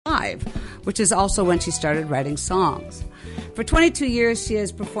5, which is also when she started writing songs. For 22 years, she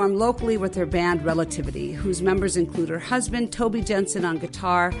has performed locally with her band Relativity, whose members include her husband, Toby Jensen, on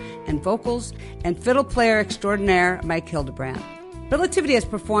guitar and vocals, and fiddle player extraordinaire Mike Hildebrand. Relativity has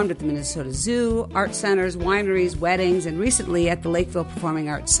performed at the Minnesota Zoo, art centers, wineries, weddings, and recently at the Lakeville Performing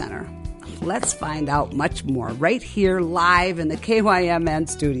Arts Center. Let's find out much more right here live in the KYMN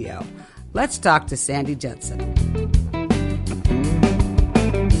studio. Let's talk to Sandy Jensen.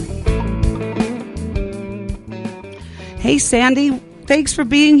 Hey, Sandy, thanks for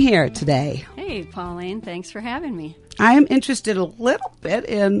being here today. Hey, Pauline, thanks for having me. I am interested a little bit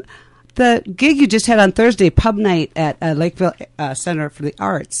in the gig you just had on Thursday, Pub Night at Lakeville Center for the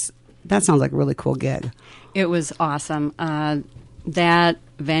Arts. That sounds like a really cool gig. It was awesome. That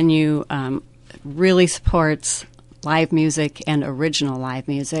venue really supports live music and original live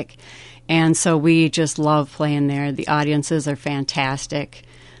music, and so we just love playing there. The audiences are fantastic,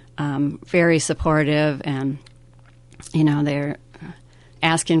 very supportive, and they're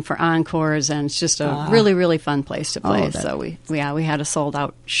asking for encores, and it's just a really, really fun place to play. So we had a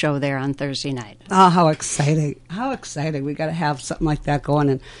sold-out show there on Thursday night. Oh, how exciting. How exciting. We got to have something like that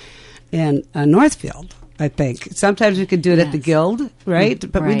going in Northfield, I think. Sometimes we could do it at the Guild, right?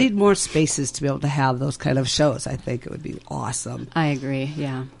 But we need more spaces to be able to have those kind of shows. I think it would be awesome. I agree,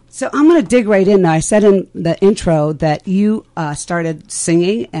 yeah. So I'm going to dig right in now. I said in the intro that you started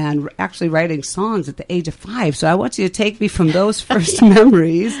singing and actually writing songs at the age of 5. So I want you to take me from those first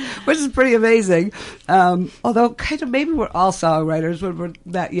memories, which is pretty amazing. Although kind of maybe we're all songwriters when we're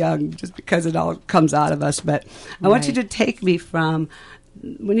that young, just because it all comes out of us. But I want you to take me from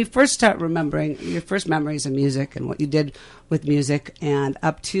when you first start remembering your first memories of music and what you did with music and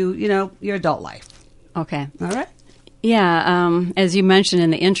up to, your adult life. Okay. All right. Yeah, as you mentioned in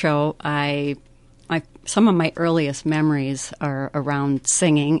the intro, some of my earliest memories are around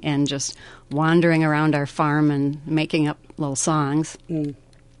singing and just wandering around our farm and making up little songs,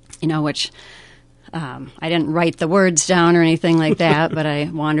 which I didn't write the words down or anything like that, but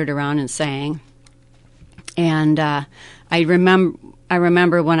I wandered around and sang. And I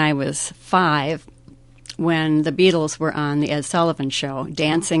remember when I was 5, when the Beatles were on the Ed Sullivan Show,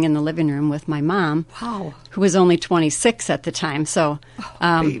 dancing in the living room with my mom, who was only 26 at the time. So,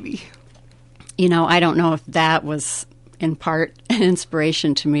 baby. I don't know if that was in part an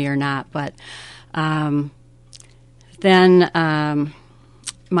inspiration to me or not. But then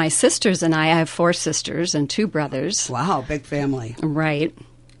my sisters and I have 4 sisters and 2 brothers. Wow, big family. Right.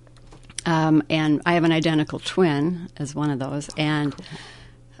 And I have an identical twin as one of those. And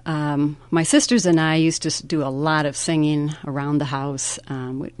my sisters and I used to do a lot of singing around the house.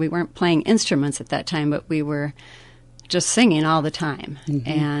 We weren't playing instruments at that time, but we were just singing all the time. Mm-hmm.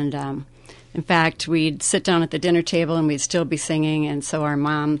 And in fact, we'd sit down at the dinner table and we'd still be singing. And so our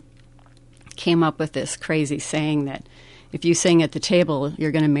mom came up with this crazy saying that if you sing at the table,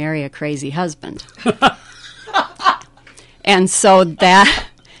 you're going to marry a crazy husband. And so that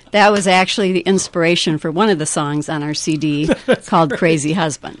was actually the inspiration for one of the songs on our CD called Crazy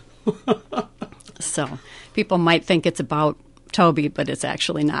Husband. So people might think it's about Toby, but it's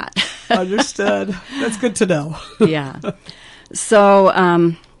actually not. Understood. That's good to know. Yeah. So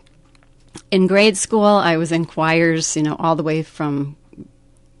in grade school, I was in choirs, all the way from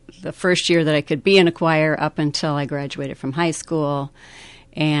the first year that I could be in a choir up until I graduated from high school.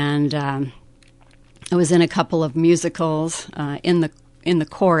 And I was in a couple of musicals in the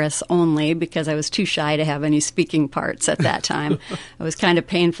chorus only because I was too shy to have any speaking parts at that time. I was kind of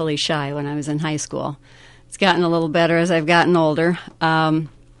painfully shy when I was in high school. It's gotten a little better as I've gotten older. And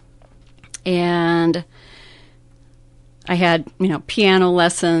I had, piano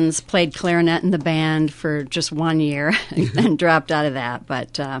lessons, played clarinet in the band for just 1 year and dropped out of that.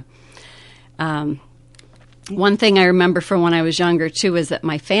 But one thing I remember from when I was younger, too, is that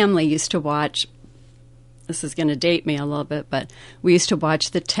my family used to watch. This is going to date me a little bit, but we used to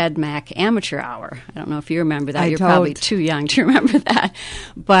watch the Ted Mack Amateur Hour. I don't know if you remember that. You're probably too young to remember that.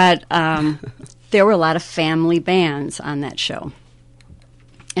 But there were a lot of family bands on that show.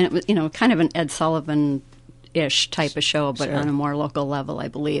 And it was, kind of an Ed Sullivan-ish type of show, but on a more local level, I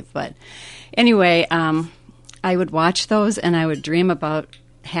believe. But anyway, I would watch those, and I would dream about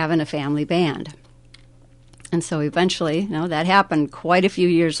having a family band. And so eventually, that happened quite a few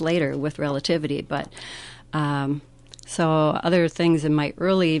years later with Relativity. But so other things in my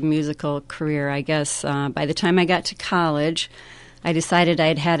early musical career, I guess, by the time I got to college, I decided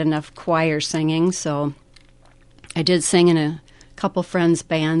I'd had enough choir singing. So I did sing in a couple friends'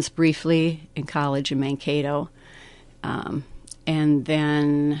 bands briefly in college in Mankato. And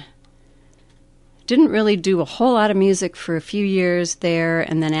then didn't really do a whole lot of music for a few years there.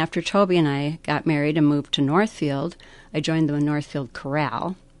 And then after Toby and I got married and moved to Northfield, I joined the Northfield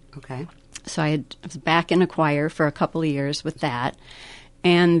Chorale. Okay. So I was back in a choir for a couple of years with that.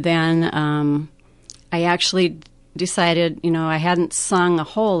 And then I actually decided, I hadn't sung a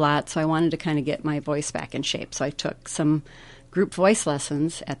whole lot, so I wanted to kind of get my voice back in shape. So I took some group voice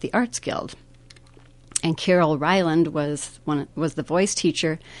lessons at the Arts Guild. And Carol Ryland was the voice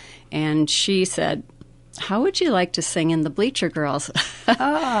teacher, and she said, "How would you like to sing in the Bleacher Girls?"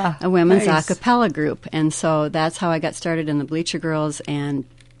 A women's a cappella group. And so that's how I got started in the Bleacher Girls and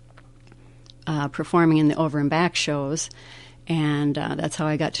performing in the Over and Back shows. And that's how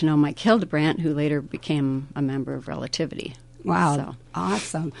I got to know Mike Hildebrandt, who later became a member of Relativity. Wow, so.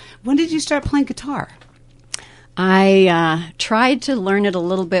 Awesome. When did you start playing guitar? I tried to learn it a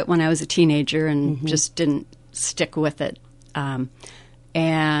little bit when I was a teenager and just didn't stick with it.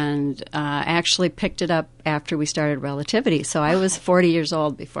 And actually picked it up after we started Relativity. So I was 40 years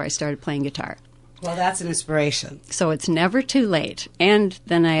old before I started playing guitar. Well, that's an inspiration. So it's never too late. And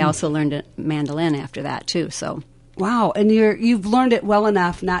then I also learned mandolin after that, too. So wow, and you've learned it well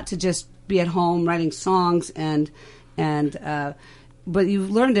enough not to just be at home writing songs but you've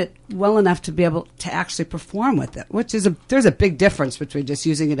learned it well enough to be able to actually perform with it, which is there's a big difference between just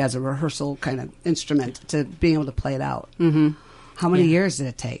using it as a rehearsal kind of instrument to being able to play it out. Mm-hmm. How many years did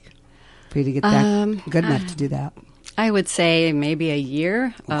it take for you to get that good enough to do that? I would say maybe a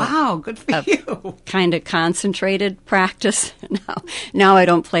year. Wow, good for you. Kind of concentrated practice. Now I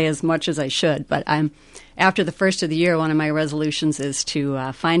don't play as much as I should, but after the first of the year, one of my resolutions is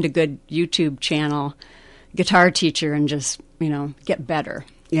to find a good YouTube channel, guitar teacher, and just, get better.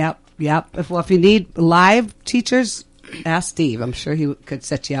 Yep. If you need live teachers, ask Steve. I'm sure he could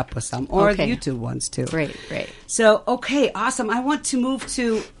set you up with some. Or the YouTube ones, too. Great. So, okay, awesome. I want to move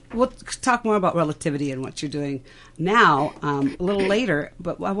to, we'll talk more about Relativity and what you're doing now a little later,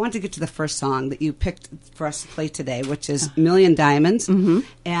 but I want to get to the first song that you picked for us to play today, which is Million Diamonds. Mm-hmm.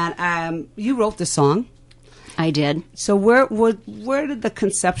 And you wrote the song. I did. So where did the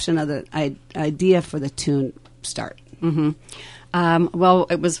conception of the idea for the tune start? Mm-hmm. Well,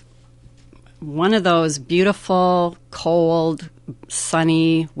 it was one of those beautiful, cold,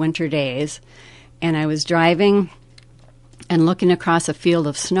 sunny winter days, and I was driving and looking across a field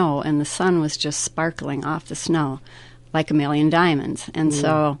of snow, and the sun was just sparkling off the snow like a million diamonds. And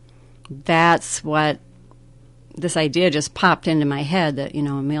so that's what this idea just popped into my head, that, a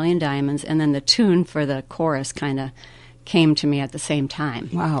million diamonds, and then the tune for the chorus kind of came to me at the same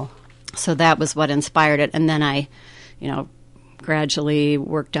time. Wow. So that was what inspired it, and then I, gradually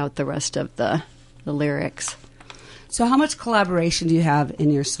worked out the rest of the lyrics. So how much collaboration do you have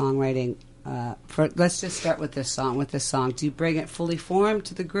in your songwriting? Let's just start with this song. Do you bring it fully formed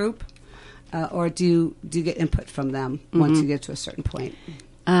to the group, or do you get input from them once you get to a certain point?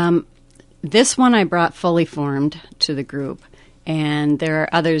 This one I brought fully formed to the group, and there are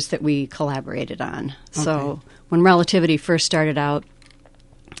others that we collaborated on. Okay. So when Relativity first started out,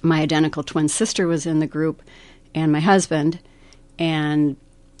 my identical twin sister was in the group, and my husband, and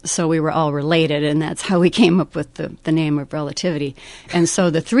so we were all related, and that's how we came up with the name of Relativity. And so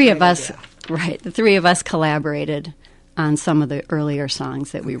the three of us, the three of us collaborated on some of the earlier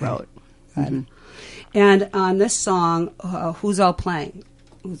songs that we wrote. Mm-hmm. And on this song, who's all playing?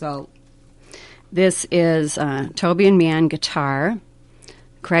 This is Toby and me on guitar,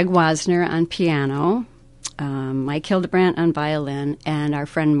 Craig Wasner on piano, Mike Hildebrandt on violin, and our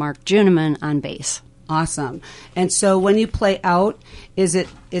friend Mark Juneman on bass. Awesome. And so when you play out,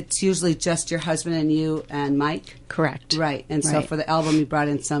 it's usually just your husband and you and Mike? Correct. Right. And so for the album, you brought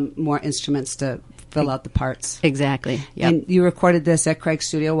in some more instruments to fill out the parts. Exactly. Yep. And you recorded this at Craig's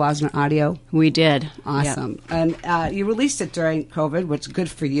studio, Wasner Audio? We did. Awesome. Yep. And you released it during COVID, which is good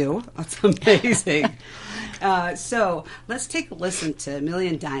for you. That's amazing. So let's take a listen to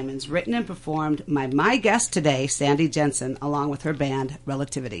Million Diamonds, written and performed by my guest today, Sandy Jensen, along with her band,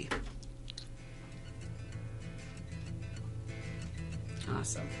 Relativity.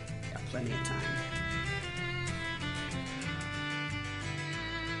 Awesome. Got plenty of time.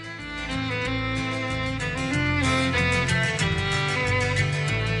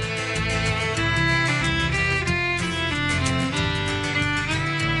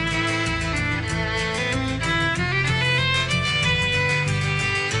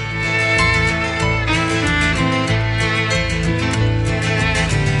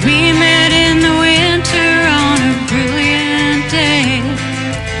 We met in the winter on a brilliant day.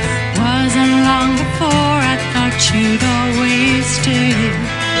 Wasn't long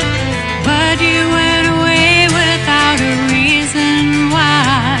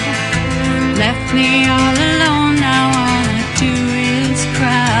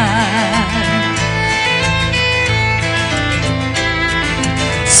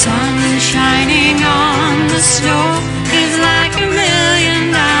shining on the snow is like a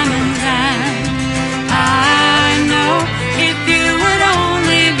million diamonds, and I know if you would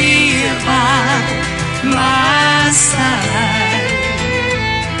only be here by my side,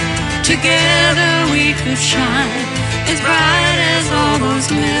 together we could shine as bright as all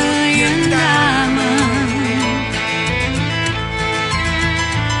those million diamonds.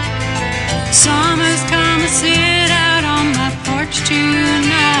 Summer's come and sit out on my porch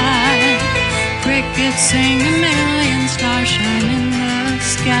tonight. Crickets sing, a million stars shine in the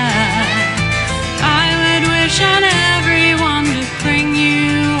sky. I would wish on everyone to bring you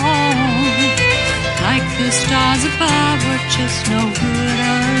home, like the stars above were just no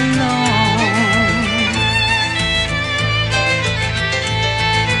good alone.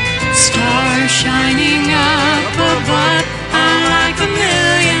 Stars shining up above are like a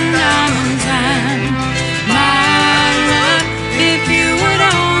million diamonds, and my love, if you would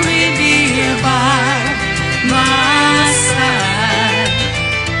only be here by my side,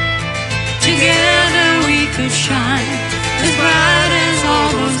 together we could shine as bright as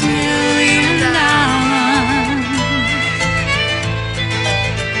all those million diamonds.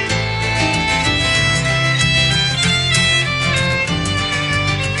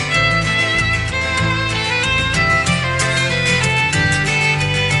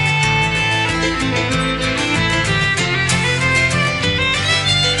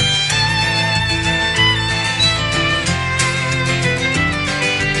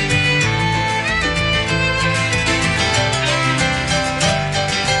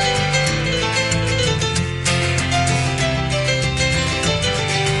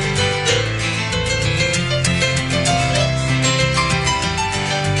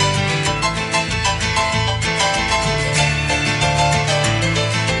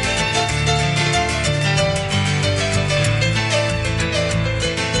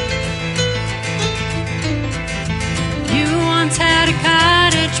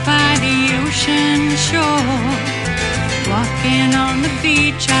 Walking on the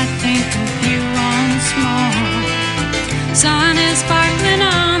beach, I think of you once more. Sun is sparkling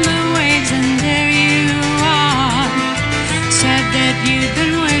on the waves, and there you are. Said that you'd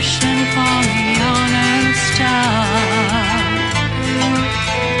been wishing for me on a star.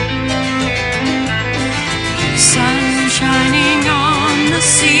 Sun shining on the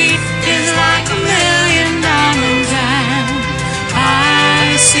sea is like a million diamonds, and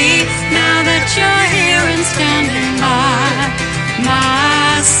I see now that you're here and standing by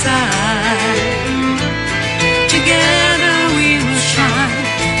my side. Together we will shine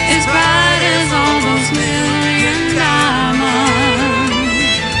as bright as all those million diamonds.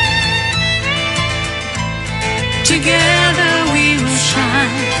 Together we will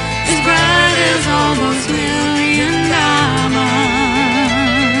shine as bright as all those million diamonds.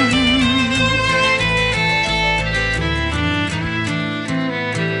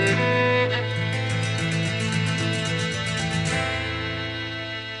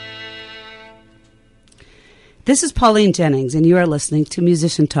 This is Pauline Jennings, and you are listening to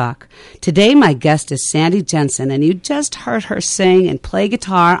Musician Talk. Today, my guest is Sandy Jensen, and you just heard her sing and play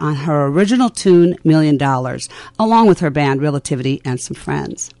guitar on her original tune, $1 Million, along with her band, Relativity, and some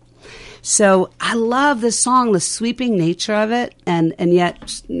friends. So I love this song, the sweeping nature of it, and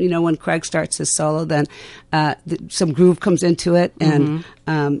yet, you know, when Craig starts his solo, then some groove comes into it, and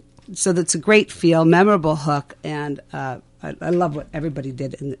so that's a great feel, memorable hook, and I love what everybody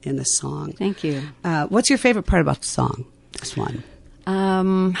did in the song. Thank you. What's your favorite part about the song, this one?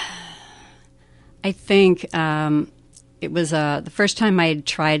 I think it was the first time I had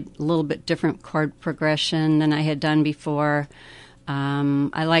tried a little bit different chord progression than I had done before.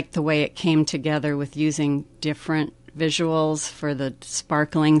 I liked the way it came together with using different visuals for the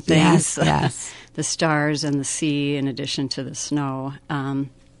sparkling things. Yes. The stars and the sea in addition to the snow.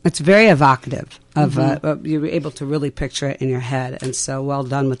 It's very evocative. You were able to really picture it in your head, and so well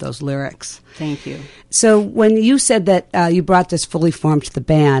done with those lyrics. Thank you. So when you said that you brought this fully formed to the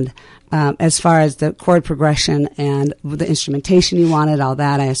band, as far as the chord progression and the instrumentation you wanted, all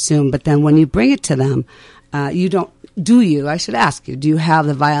that, I assume, but then when you bring it to them, you don't, I should ask you, do you have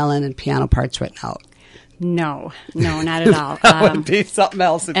the violin and piano parts written out? No, not at all. That would be something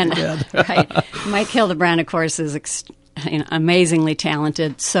else if you did. Right. Mike Hildebrand, of course, is amazingly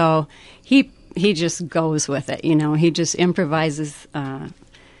talented, so he just goes with it. You know, he just improvises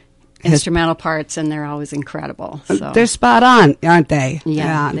instrumental parts, and they're always incredible. So. They're spot on, aren't they?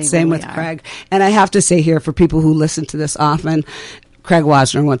 Yeah, they same really with are. Craig. And I have to say here, for people who listen to this often, Craig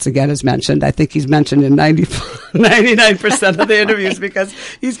Wasner, once again, is mentioned. I think he's mentioned in 99% of the interviews because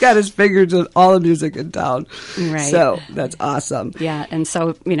he's got his fingers on all the music in town. Right. So that's awesome. Yeah, and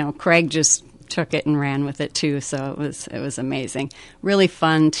so, Craig just took it and ran with it too. So it was amazing. Really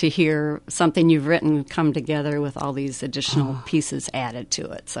fun to hear something you've written come together with all these additional pieces added to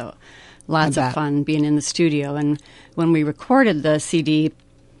it. So lots of fun being in the studio. And when we recorded the CD,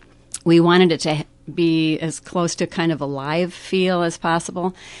 we wanted it to be as close to kind of a live feel as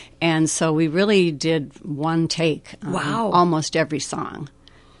possible. And so we really did one take on almost every song.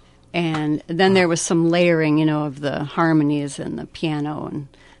 And then there was some layering, of the harmonies and the piano and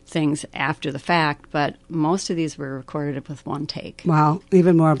things after the fact, but most of these were recorded with one take. Wow,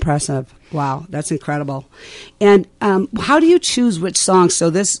 even more impressive. Wow, that's incredible. And how do you choose which songs? So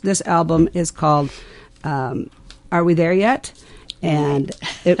this album is called Are We There Yet? And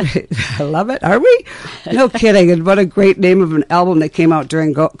I love it. Are we? No kidding. And what a great name of an album that came out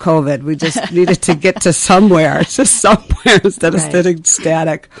during COVID. We just needed to get to somewhere. It's just somewhere instead of sitting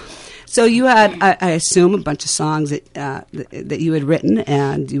static. So you had, I assume, a bunch of songs that you had written,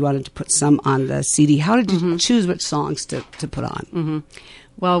 and you wanted to put some on the CD. How did you choose which songs to put on? Mm-hmm.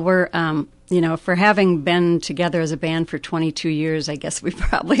 Well, we're, for having been together as a band for 22 years, I guess we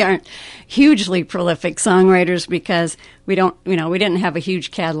probably aren't hugely prolific songwriters because we didn't have a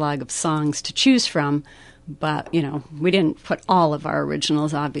huge catalog of songs to choose from. But, we didn't put all of our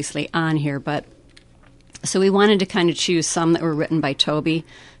originals, obviously, on here. But so we wanted to kind of choose some that were written by Toby,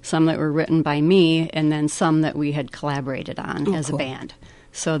 some that were written by me, and then some that we had collaborated on as a band.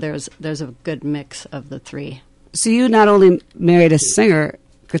 So there's a good mix of the three. So you not only married a singer,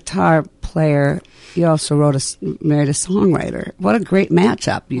 guitar player, you also married a songwriter. What a great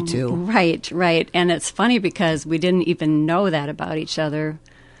matchup, you two. Right. And it's funny because we didn't even know that about each other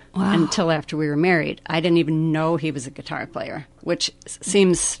until after we were married. I didn't even know he was a guitar player, which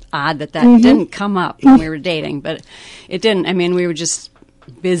seems odd that didn't come up when we were dating, but it didn't. I mean, we were just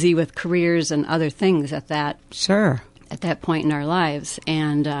busy with careers and other things at that point in our lives.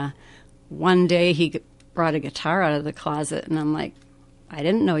 And one day he brought a guitar out of the closet, and I'm like, I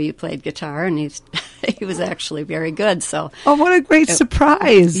didn't know you played guitar, and he was actually very good. So, what a great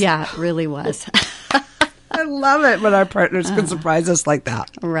surprise! Yeah, it really was. I love it when our partners can surprise us like that.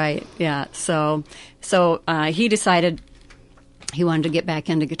 Right? Yeah. So he decided he wanted to get back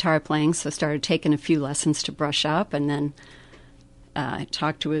into guitar playing, so started taking a few lessons to brush up, and then I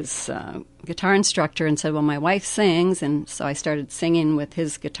talked to his guitar instructor and said, well, my wife sings, and so I started singing with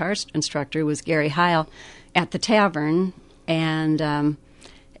his guitar instructor, who was Gary Heil, at the tavern, and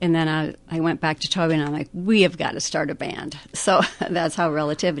then I went back to Toby, and I'm like, we have got to start a band. So that's how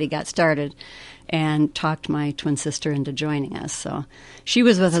Relativity got started, and talked my twin sister into joining us. So she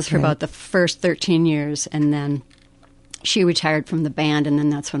was with us for about the first 13 years, and then she retired from the band, and then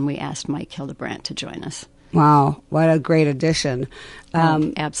that's when we asked Mike Hildebrandt to join us. Wow, what a great addition.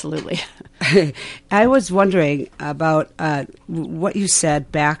 Absolutely. I was wondering about what you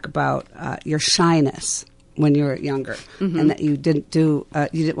said back about your shyness when you were younger, and that you didn't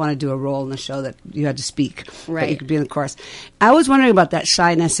want to do a role in the show, that you had to speak, but you could be in the chorus. I was wondering about that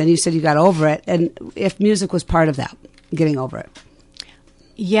shyness, and you said you got over it, and if music was part of that, getting over it.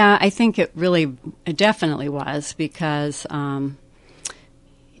 Yeah, I think it definitely was, because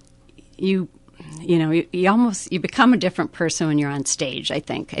you become a different person when you're on stage, I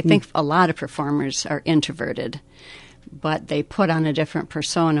think. I think a lot of performers are introverted, but they put on a different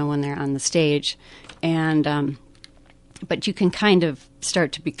persona when they're on the stage. And but you can kind of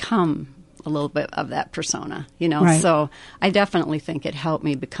start to become a little bit of that persona, Right. So I definitely think it helped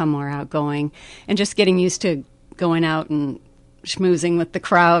me become more outgoing, and just getting used to going out and schmoozing with the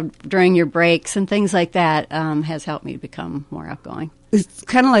crowd during your breaks and things like that has helped me become more outgoing. It's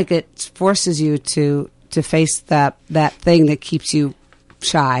kind of like it forces you to face that thing that keeps you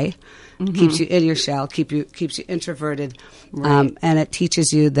shy, keeps you in your shell, keeps you introverted, and it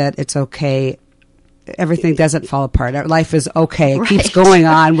teaches you that it's okay. Everything doesn't fall apart. Our life is okay. It keeps going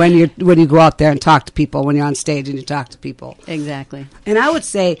on when you go out there and talk to people, when you're on stage and you talk to people. Exactly. And I would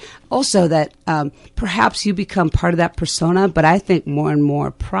say also that perhaps you become part of that persona, but I think more and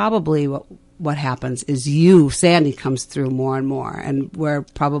more probably what happens is Sandy, comes through more and more, and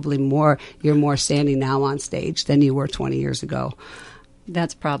you're more Sandy now on stage than you were 20 years ago.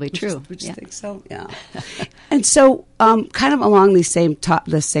 That's probably true. Would you think so? Yeah. And so, kind of along the same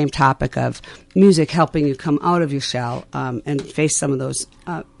topic of music helping you come out of your shell and face some of those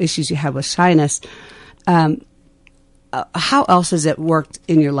issues you have with shyness, how else has it worked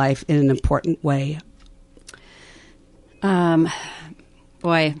in your life in an important way?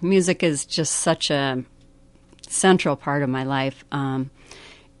 Boy, music is just such a central part of my life.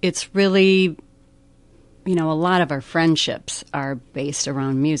 It's really, a lot of our friendships are based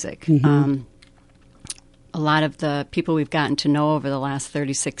around music. a lot of the people we've gotten to know over the last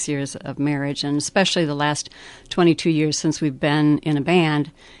 36 years of marriage, and especially the last 22 years since we've been in a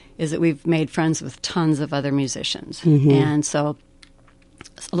band, is that we've made friends with tons of other musicians. And so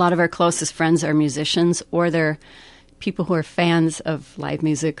a lot of our closest friends are musicians, or they're people who are fans of live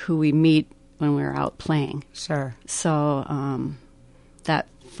music who we meet when we're out playing. Sure. So that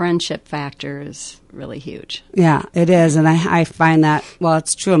friendship factor is really huge. Yeah, it is. And I find that, well,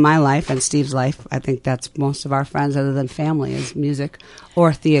 it's true in my life and Steve's life. I think that's most of our friends other than family is music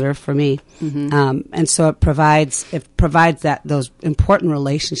or theater for me. And so it provides that those important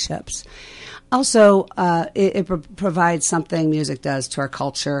relationships. Also, it provides something music does to our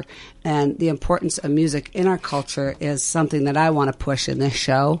culture, and the importance of music in our culture is something that I want to push in this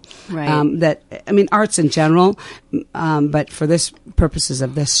show. Right. Arts in general, but for this purposes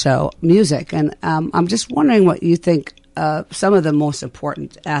of this show, music. And I'm just wondering what you think some of the most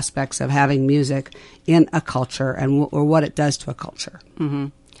important aspects of having music in a culture, and or what it does to a culture.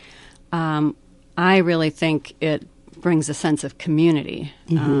 I really think it brings a sense of community.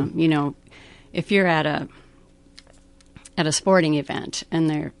 If you're at a sporting event and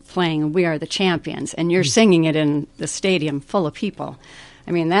they're playing "We Are the Champions" and you're singing it in the stadium full of people,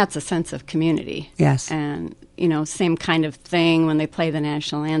 I mean, that's a sense of community. Yes. And, same kind of thing when they play the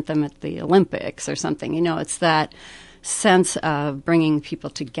national anthem at the Olympics or something. It's that sense of bringing people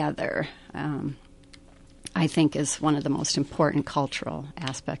together, I think, is one of the most important cultural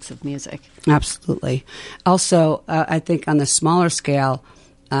aspects of music. Absolutely. Also, I think on the smaller scale,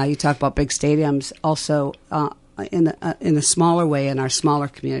 you talk about big stadiums, also in a smaller way in our smaller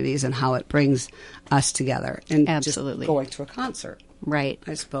communities, and how it brings us together. And absolutely, just going to a concert, right?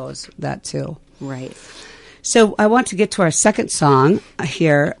 I suppose that too, right. So I want to get to our second song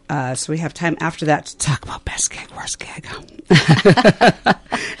here, so we have time after that to talk about best gig, worst gig.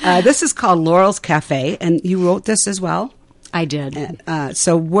 This is called Laurel's Cafe, and you wrote this as well? I did.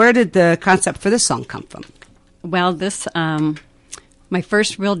 So where did the concept for this song come from? Well, this... my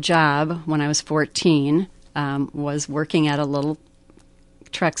first real job when I was 14 was working at a little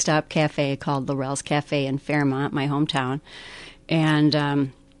truck stop cafe called Laurel's Cafe in Fairmont, my hometown.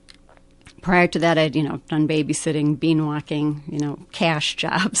 And prior to that, I'd done babysitting, bean walking, cash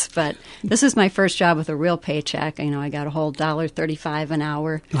jobs. But this is my first job with a real paycheck. I got a whole $1.35 an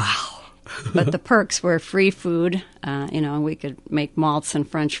hour. Wow. But the perks were free food. We could make malts and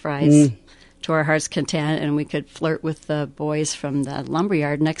French fries. To our heart's content, and we could flirt with the boys from the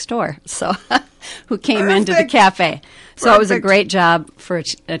lumberyard next door, so who came into the cafe. So it was a great job for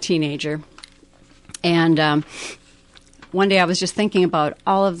a teenager. And one day I was just thinking about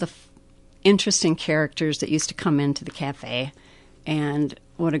all of the interesting characters that used to come into the cafe, and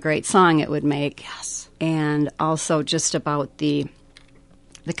what a great song it would make. Yes. And also just about the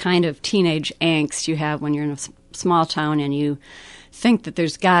kind of teenage angst you have when you're in a small town and you think that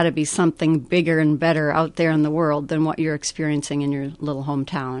there's got to be something bigger and better out there in the world than what you're experiencing in your little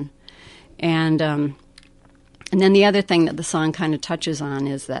hometown. And then the other thing that the song kind of touches on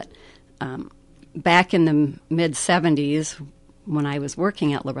is that back in the mid-'70s, when I was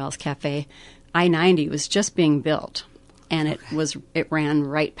working at Laurel's Cafe, I-90 was just being built, and it ran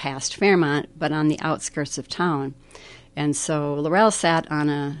right past Fairmont, but on the outskirts of town. And so Laurel sat on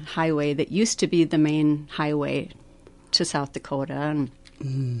a highway that used to be the main highway to South Dakota and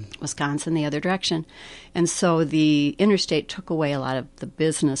Wisconsin the other direction. And so the interstate took away a lot of the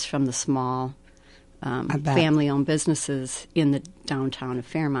business from the small family-owned businesses in the downtown of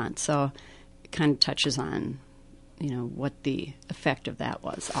Fairmont. So it kind of touches on, what the effect of that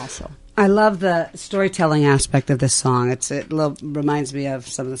was also. I love the storytelling aspect of this song. It reminds me of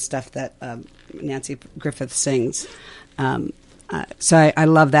some of the stuff that Nancy Griffith sings. So I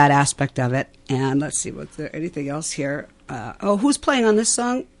love that aspect of it. And let's see, was there anything else here? Who's playing on this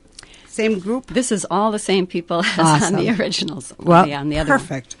song? Same group? This is all the same people as on the originals. Well, on the other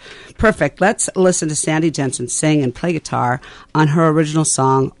perfect. One. Perfect. Let's listen to Sandy Jensen sing and play guitar on her original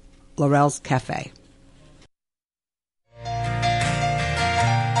song, Laurel's Cafe.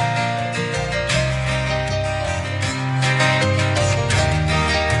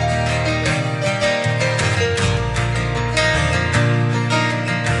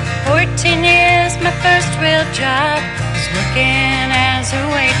 My first real job was working as a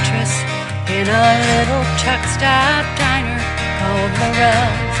waitress in a little truck stop diner called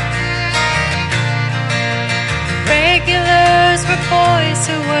Laurel's. Regulars were boys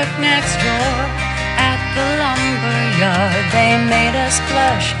who worked next door at the lumber yard. They made us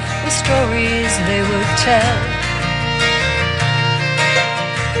blush with stories they would tell.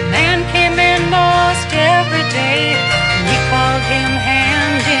 A man came in most every day, and we called him ham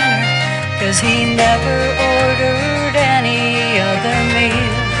dinner, 'cause 'cause he never ordered any other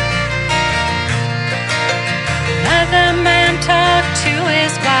meal. Another man talked to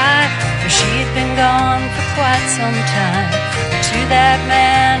his wife, for she'd been gone for quite some time. To that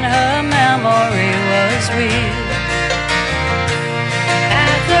man her memory was real.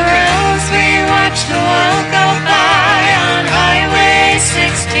 At the rails we watched the world go by on Highway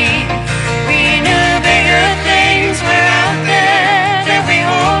 16. We knew bigger things were out there that we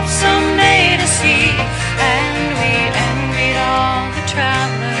hoped someday to see, and we envied all the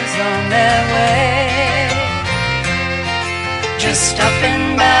travelers on their way. Just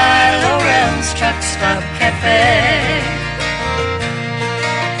stopping by Laurel's Truck Stop Cafe.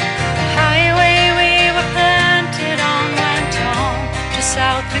 The highway we were planted on went on to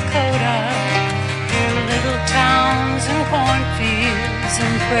South Dakota, through little towns and cornfields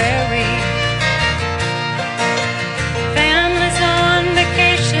and prairie. Families on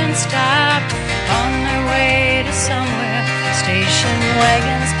vacation stopped on their way to somewhere. Station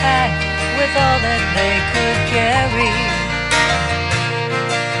wagons packed with all that they could carry.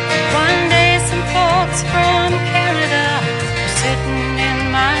 One day some folks from Canada were sitting in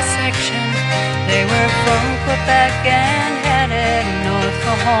my section. They were from Quebec and headed north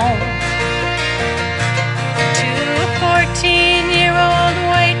for home. To a 14-year-old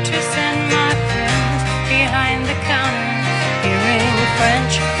waitress and my friends behind the counter, hearing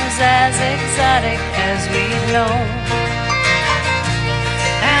French was as exotic as we'd known.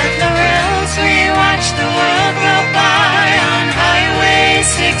 At Laurel's we watched the world go by on Highway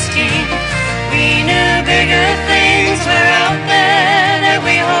 16. We knew bigger things were out there that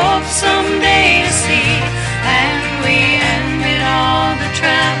we hoped someday to see, and we envied all the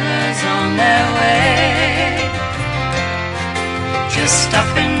travelers on their way. Just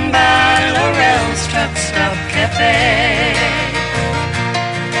stopping by Laurel's Truck Stop Cafe.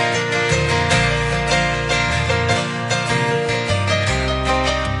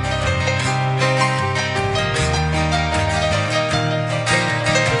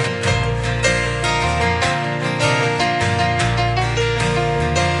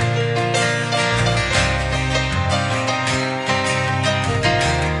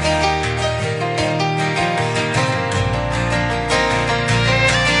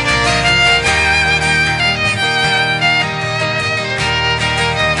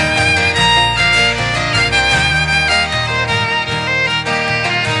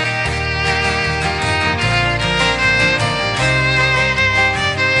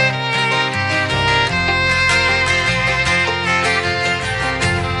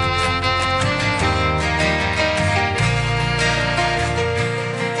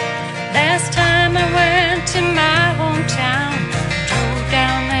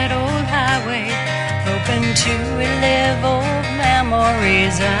 To relive old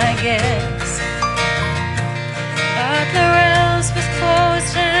memories, I guess. But Laurel's was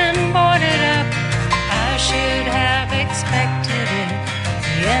closed and boarded up. I should have expected it.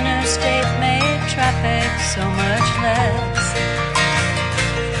 The interstate made traffic so much less.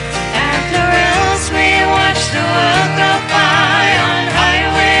 At Laurel's we watched the world go by on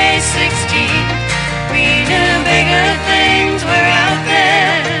Highway 16. We knew bigger things were out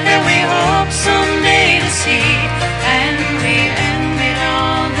there that we hoped someday to see, and we envied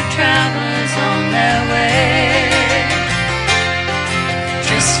all the travelers on their way.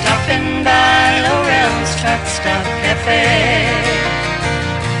 Just stopping by Laurel's Truck Stop Cafe,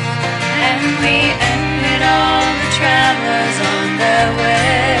 and we envied all the travelers on their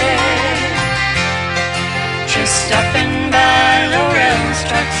way. Just stopping by Laurel's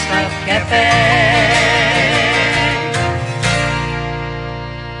Truck Stop Cafe.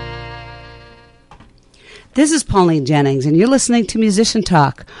 This is Pauline Jennings, and you're listening to Musician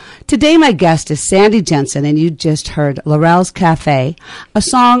Talk. Today my guest is Sandy Jensen, and you just heard Laurel's Cafe, a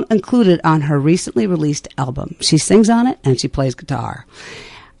song included on her recently released album. She sings on it, and she plays guitar.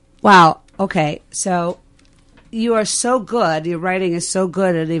 Wow, okay, so you are so good, your writing is so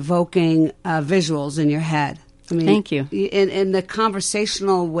good at evoking visuals in your head. I mean, thank you. In the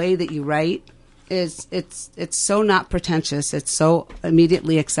conversational way that you write, it's so not pretentious, it's so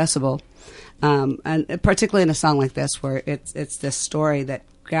immediately accessible. And particularly in a song like this, where it's this story that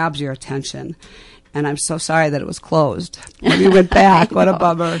grabs your attention. And I'm so sorry that it was closed when you went back. What a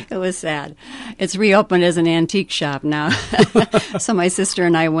bummer. It was sad. It's reopened as an antique shop now. So my sister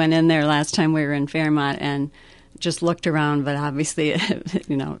and I went in there last time we were in Fairmont and just looked around, but obviously,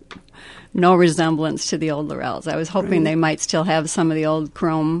 no resemblance to the old Laurel's. I was hoping they might still have some of the old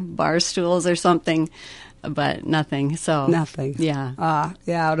chrome bar stools or something, but nothing. So nothing. Yeah.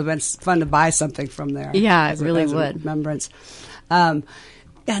 Yeah, it would have been fun to buy something from there. Yeah, it really would. Remembrance.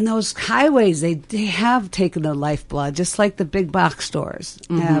 And those highways, they have taken the lifeblood, just like the big box stores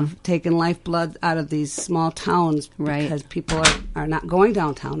have taken lifeblood out of these small towns because people are not going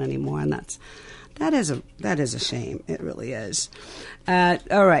downtown anymore, and that is a shame. It really is. All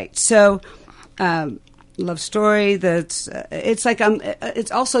right, so love story. It's like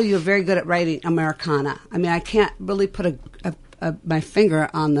it's also you're very good at writing Americana. I mean, I can't really put my finger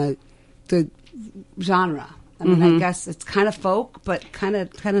on the genre. I mean, I guess it's kind of folk, but kind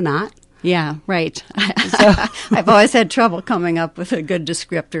of not. Yeah, right. So. I've always had trouble coming up with a good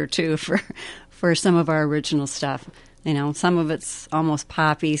descriptor, too, for some of our original stuff. You know, some of it's almost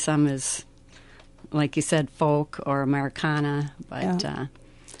poppy, some is, like you said, folk or Americana. But,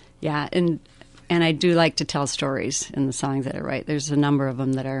 and I do like to tell stories in the songs that I write. There's a number of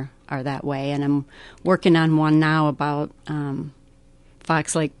them that are that way, and I'm working on one now about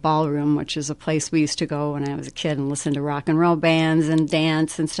Fox Lake Ballroom, which is a place we used to go when I was a kid and listen to rock and roll bands and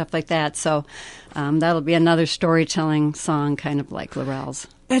dance and stuff like that. So that'll be another storytelling song, kind of like Laurel's.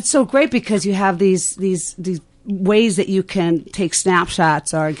 That's so great because you have these ways that you can take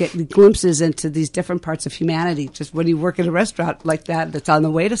snapshots or get glimpses into these different parts of humanity. Just when you work in a restaurant like that's on the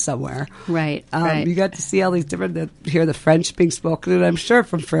way to somewhere. Right, You got to see all these different, hear the French being spoken, and I'm sure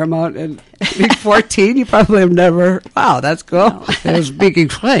from Fairmont and being 14, you probably have never, wow, that's cool. No. They're speaking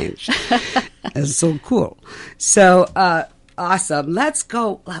French. It's so cool. So, awesome. Let's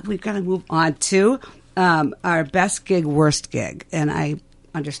go. We've got to move on to our best gig, worst gig. And I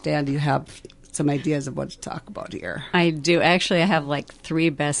understand you have some ideas of what to talk about here. I do. Actually, I have like 3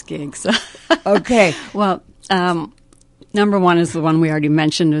 best gigs. Okay. Well, number one is the one we already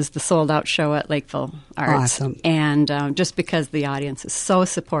mentioned, is the sold-out show at Lakeville Arts. Awesome. And just because the audience is so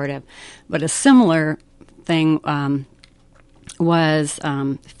supportive. But a similar thing was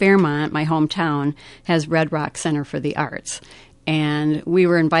Fairmont, my hometown, has Red Rock Center for the Arts. And we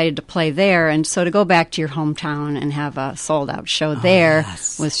were invited to play there. And so to go back to your hometown and have a sold-out show there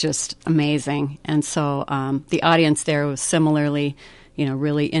was just amazing. And so the audience there was similarly,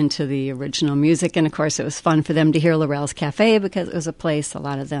 really into the original music. And, of course, it was fun for them to hear Laurel's Cafe because it was a place a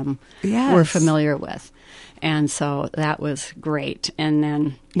lot of them were familiar with. And so that was great. And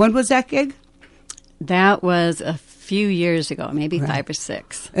then... When was that gig? That was a few years ago, maybe 5 or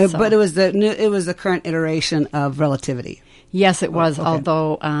 6. But it was the current iteration of Relativity. Yes, it was,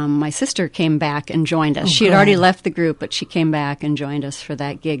 although my sister came back and joined us. She had already left the group, but she came back and joined us for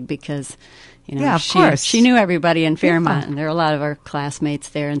that gig because, she knew everybody in Fairmont, and there were a lot of our classmates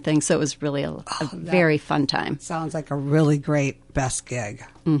there and things, so it was really a very fun time. Sounds like a really great best gig.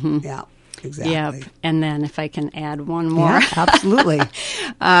 Mm-hmm. Yeah, exactly. Yep. And then if I can add one more. Yeah, absolutely.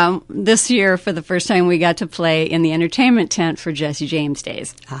 This year, for the first time, we got to play in the entertainment tent for Jesse James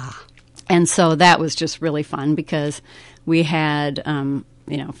Days. And so that was just really fun because we had,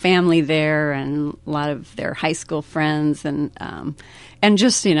 family there and a lot of their high school friends and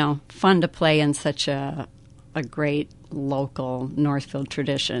just, fun to play in such a great local Northfield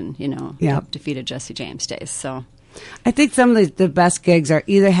tradition, defeated Jesse James Days. So I think some of the best gigs are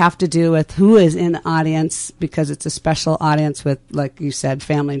either have to do with who is in the audience because it's a special audience with, like you said,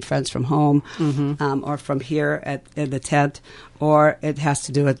 family and friends from home or from here in the tent, or it has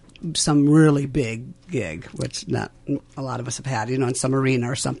to do with some really big gig, which not a lot of us have had, in some arena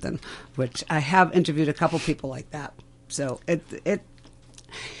or something, which I have interviewed a couple people like that. So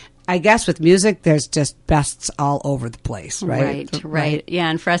I guess with music, there's just bests all over the place, right? Right. Yeah,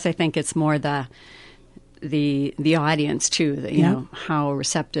 and for us, I think it's more the audience too, how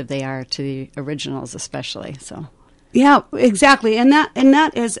receptive they are to the originals, especially. So, yeah, exactly, and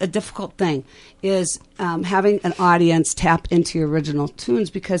that is a difficult thing, is having an audience tap into your original tunes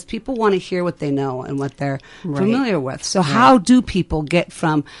because people want to hear what they know and what they're familiar with. So, how do people get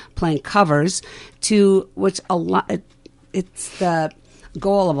from playing covers to which it's the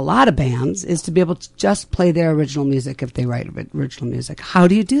goal of a lot of bands is to be able to just play their original music if they write original music. How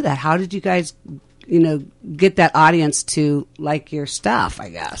do you do that? How did you guys get that audience to like your stuff, I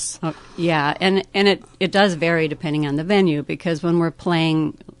guess? Yeah, and it does vary depending on the venue because when we're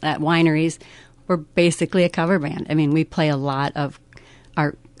playing at wineries, we're basically a cover band. I mean, we play a lot of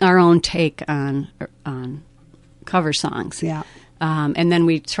our own take on cover songs. Yeah. And then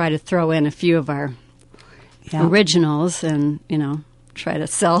we try to throw in a few of our originals and, try to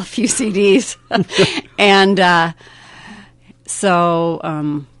sell a few CDs. And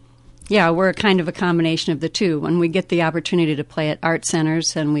we're kind of a combination of the two. When we get the opportunity to play at art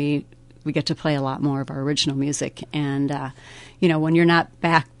centers, and we get to play a lot more of our original music. And, when you're not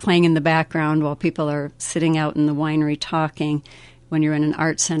playing in the background while people are sitting out in the winery talking, when you're in an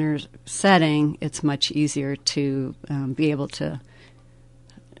art center setting, it's much easier to be able to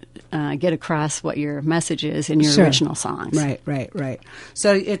get across what your message is in your Sure. original songs. Right.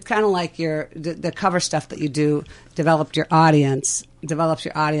 So it's kind of like the cover stuff that you do develops your audience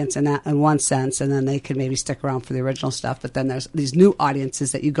in that in one sense, and then they can maybe stick around for the original stuff. But then there's these new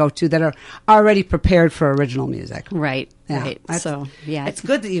audiences that you go to that are already prepared for original music. Right. Yeah. Right. So yeah, it's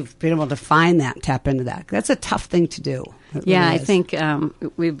good that you've been able to find that, tap into that. That's a tough thing to do. It yeah, really I is. think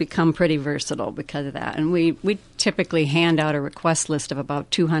we've become pretty versatile because of that. And we typically hand out a request list of about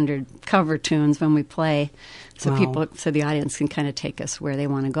 200 cover tunes when we play, so Wow. so the audience can kind of take us where they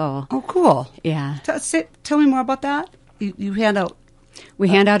want to go. Oh, cool. Yeah. Tell me more about that. You hand out. We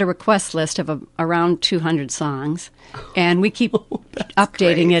hand out a request list of around 200 songs, and we keep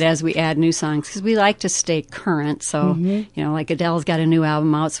updating great. it as we add new songs because we like to stay current. So, like Adele's got a new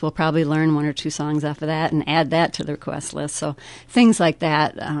album out, so we'll probably learn one or two songs off of that and add that to the request list. So things like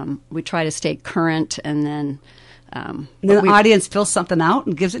that, we try to stay current, and then... The audience fills something out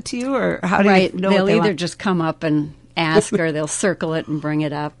and gives it to you, or how do you know they'll what they either want? just come up and ask, or they'll circle it and bring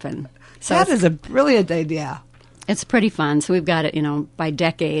it up, and so That is a brilliant idea. it's pretty fun. So we've got it, by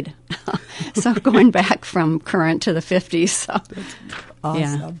decade. So going back from current to the 50s. So. Awesome.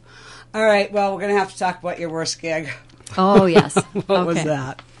 Yeah. All right. Well, we're going to have to talk about your worst gig. Oh, yes. What was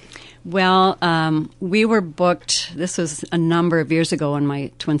that? Well, we were booked, this was a number of years ago when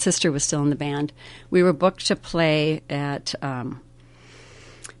my twin sister was still in the band. We were booked to play at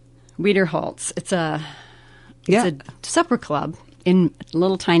Wiederholz. It's a supper club in a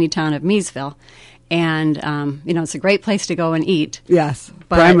little tiny town of Meesville. And, it's a great place to go and eat. Yes.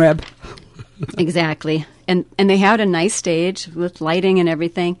 But- Prime rib. Exactly. And they had a nice stage with lighting and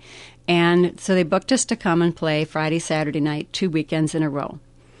everything. And so they booked us to come and play Friday, Saturday night, 2 weekends in a row.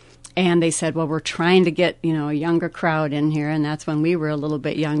 And they said, well, we're trying to get, a younger crowd in here. And that's when we were a little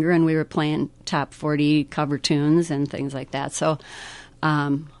bit younger and we were playing top 40 cover tunes and things like that. So,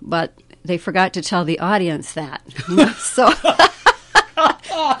 but they forgot to tell the audience that. So...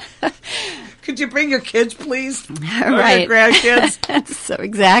 Could you bring your kids, please? Right. Or your grandkids? So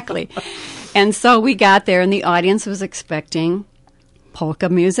exactly. And so we got there, and the audience was expecting polka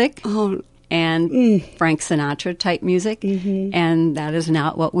music and Frank Sinatra type music, and that is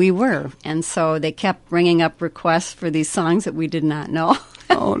not what we were. And so they kept bringing up requests for these songs that we did not know.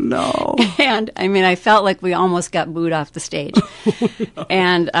 Oh, no. And, I felt like we almost got booed off the stage.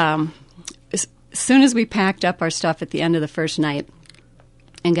 And as soon as we packed up our stuff at the end of the first night,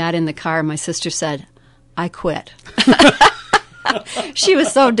 and got in the car, my sister said, I quit. She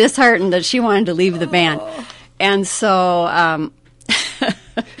was so disheartened that she wanted to leave the band. And so...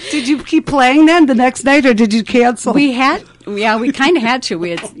 Did you keep playing then the next night, or did you cancel? we kind of had to.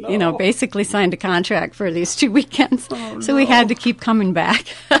 We had, basically signed a contract for these 2 weekends. So we had to keep coming back.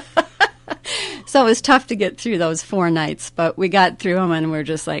 So it was tough to get through those 4 nights, but we got through them, and we're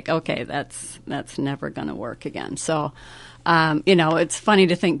just like, okay, that's never going to work again. So... it's funny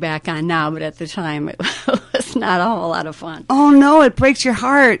to think back on now, but at the time it was not a whole lot of fun. Oh, no, it breaks your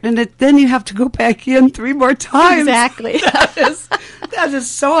heart. And then you have to go back in 3 more times. Exactly. That is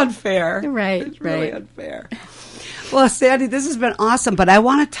so unfair. Right, It's really right. unfair. Well, Sandy, this has been awesome, but I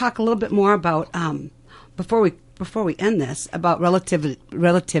want to talk a little bit more about, before we end this, about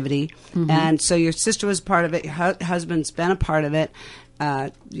relativity. And so your sister was part of it. Your husband's been a part of it.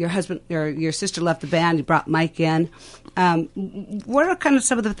 Your sister left the band. You brought Mike in. What are kind of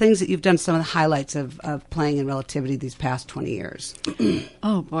some of the things that you've done? Some of the highlights of playing in Relativity these past 20 years.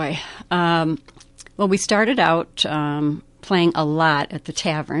 Oh boy. Well, we started out playing a lot at the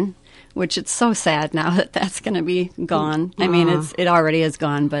tavern, which it's so sad now that that's going to be gone. It already is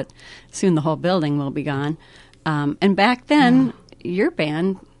gone, but soon the whole building will be gone. And back then, your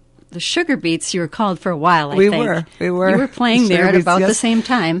band. The Sugar Beats, you were called for a while, I think. We were. You were playing there at about the same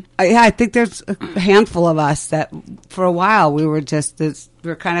time. I think there's a handful of us that for a while we were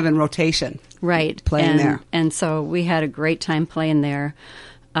kind of in rotation. Right. Playing there. And so we had a great time playing there.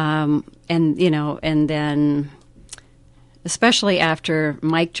 And then especially after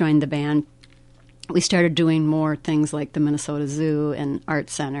Mike joined the band, we started doing more things like the Minnesota Zoo and art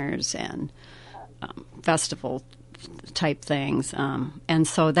centers and festival type things, and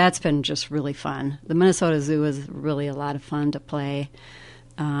so that's been just really fun. The Minnesota Zoo is really a lot of fun to play,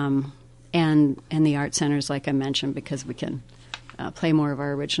 and the art centers, like I mentioned, because we can play more of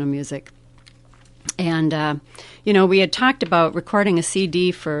our original music. And we had talked about recording a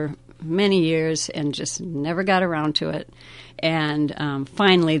CD for many years and just never got around to it. And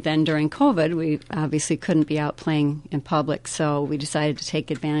finally, then during COVID, we obviously couldn't be out playing in public, so we decided to take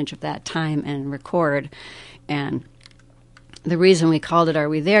advantage of that time and record. And the reason we called it Are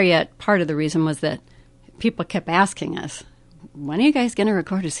We There Yet? Part of the reason was that people kept asking us, when are you guys going to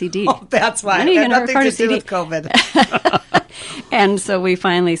record a CD? Oh, that's why. When are you going to record a CD? With COVID. And so we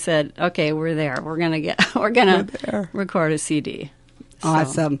finally said, okay, we're there. We're going to record a CD.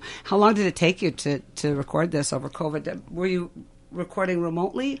 Awesome. So. How long did it take you to record this over COVID? Were you recording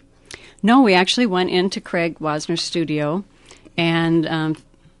remotely? No, we actually went into Craig Wasner's studio and,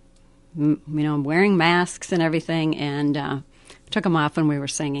 wearing masks and everything, and took them off when we were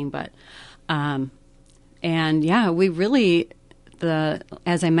singing. But, we really,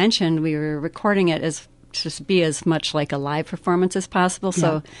 as I mentioned, we were recording it as to be as much like a live performance as possible.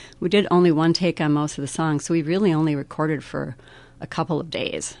 So we did only one take on most of the songs. So we really only recorded for a couple of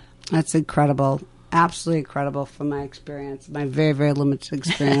days. That's incredible. Absolutely incredible from my experience, my very, very limited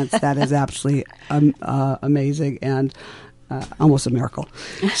experience. That is absolutely amazing and almost a miracle.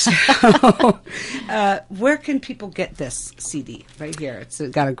 So, where can people get this CD? Right here. It's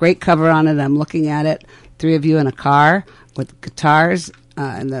got a great cover on it. I'm looking at it. 3 of you in a car with guitars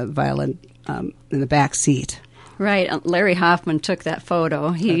and the violin in the back seat. Right. Larry Hoffman took that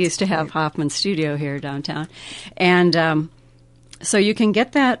photo. He used to have Hoffman's studio here downtown. And so you can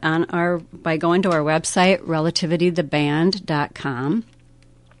get that by going to our website, relativitydeband.com.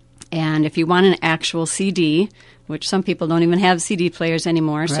 And if you want an actual CD, which some people don't even have CD players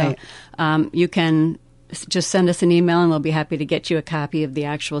anymore, right. So you can just send us an email and we'll be happy to get you a copy of the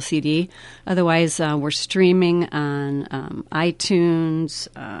actual CD. Otherwise, we're streaming on iTunes,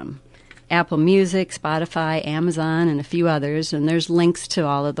 Apple Music, Spotify, Amazon, and a few others. And there's links to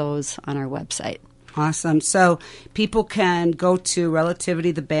all of those on our website. Awesome. So people can go to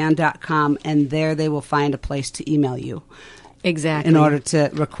relativitydeband.com, and there they will find a place to email you. Exactly. In order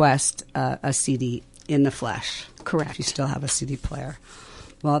to request a CD in the flesh. Correct. If you still have a CD player.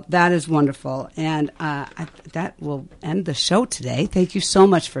 Well, that is wonderful. And that will end the show today. Thank you so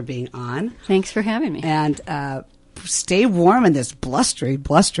much for being on. Thanks for having me. And stay warm in this blustery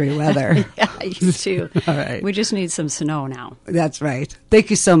weather. Yeah, you too. All right. We just need some snow now. That's right. Thank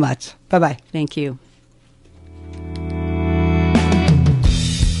you so much. Bye-bye. Thank you.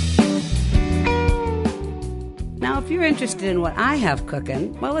 Now, if you're interested in what I have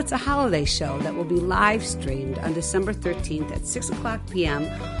cooking, well, it's a holiday show that will be live streamed on December 13th at 6 o'clock p.m.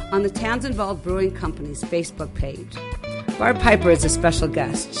 on the Townsend Brewing Company's Facebook page. Barb Piper is a special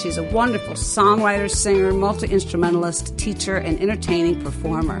guest. She's a wonderful songwriter, singer, multi-instrumentalist, teacher, and entertaining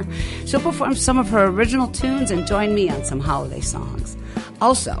performer. She'll perform some of her original tunes and join me on some holiday songs.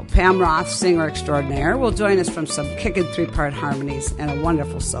 Also, Pam Roth, singer extraordinaire, will join us from some kickin' 3-part harmonies and a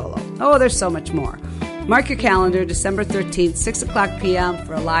wonderful solo. Oh, there's so much more. Mark your calendar, December 13th, 6 o'clock p.m.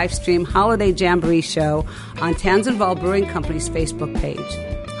 for a live stream holiday jamboree show on Townsend Brewing Company's Facebook page.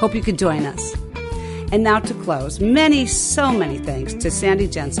 Hope you could join us. And now to close, so many thanks to Sandy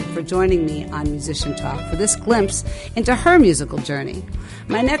Jensen for joining me on Musician Talk for this glimpse into her musical journey.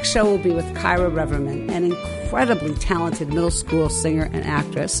 My next show will be with Kyra Reverman, an incredibly talented middle school singer and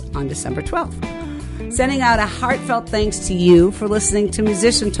actress, on December 12th. Sending out a heartfelt thanks to you for listening to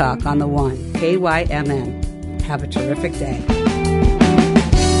Musician Talk on the One, KYMN. Have a terrific day.